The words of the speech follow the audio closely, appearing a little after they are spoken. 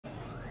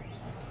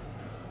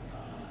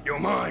You're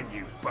mine,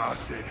 you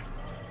bastard.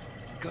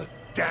 God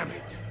damn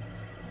it.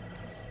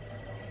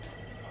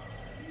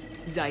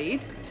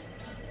 Zaeed?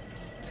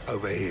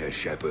 Over here,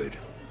 Shepard.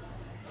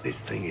 This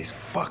thing is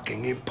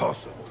fucking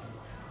impossible.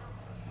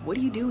 What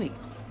are you doing?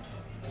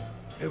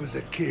 There was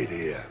a kid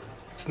here,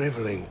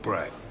 sniveling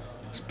brat,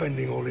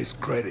 spending all his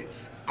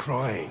credits,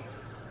 crying.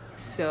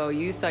 So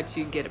you thought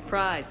you'd get a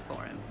prize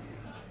for him?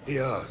 He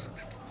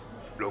asked.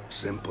 Looked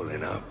simple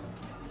enough.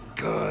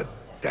 God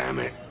damn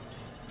it.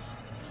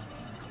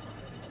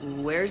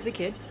 Where's the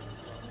kid?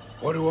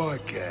 What do I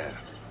care?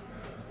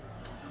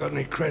 Got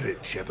any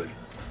credit, Shepard?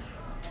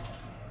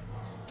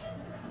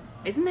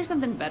 Isn't there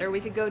something better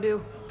we could go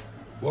do?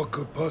 What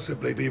could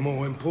possibly be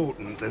more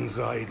important than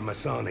Zaeed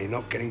Masani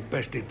not getting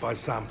bested by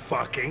some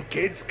fucking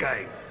kids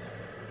game?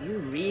 You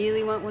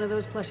really want one of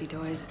those plushie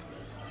toys?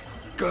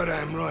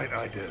 Goddamn right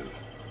I do.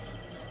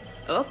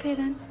 Okay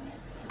then.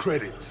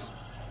 Credits.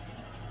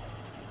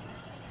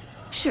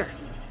 Sure.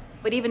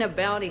 But even a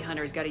bounty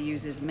hunter's gotta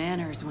use his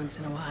manners once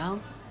in a while.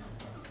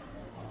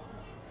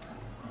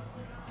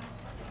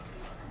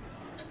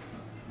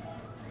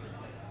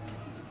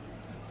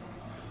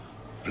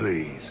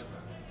 Please.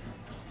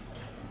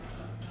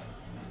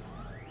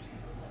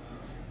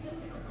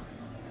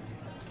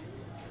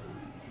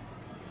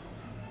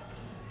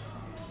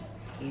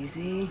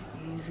 Easy,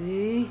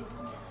 easy.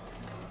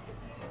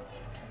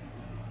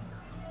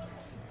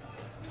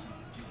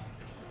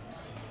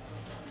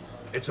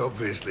 It's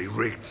obviously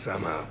rigged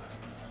somehow.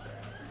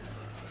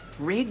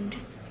 Rigged?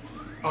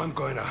 I'm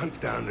going to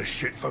hunt down the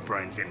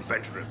shit-for-brains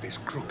inventor of this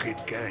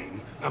crooked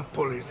game and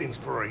pull his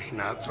inspiration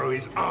out through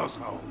his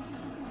asshole.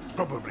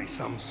 Probably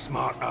some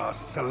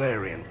smart-ass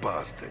Salarian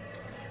bastard.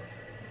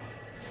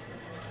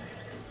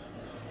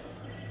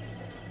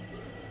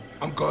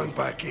 I'm going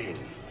back in.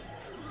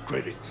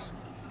 Credits.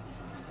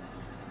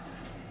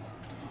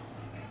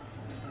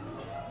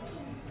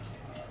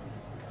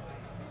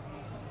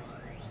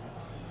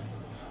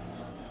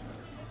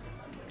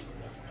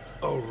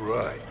 All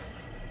right.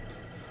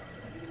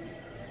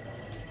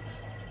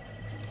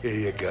 Here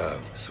you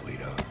go,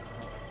 sweetheart.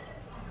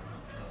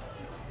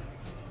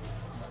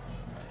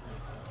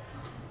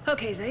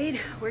 Okay, Zaeed,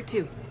 where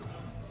to?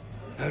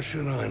 How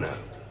should I know?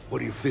 What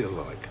do you feel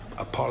like?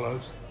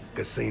 Apollo's?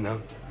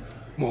 Casino?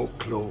 More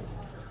claw?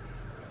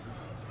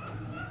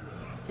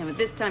 And but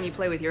this time you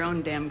play with your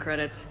own damn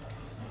credits.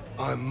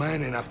 I'm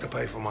man enough to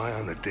pay for my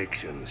own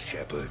addictions,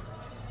 Shepard.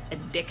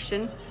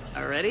 Addiction?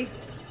 Already?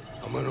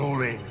 I'm an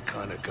all-in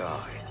kind of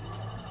guy.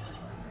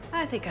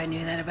 I think I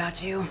knew that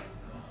about you.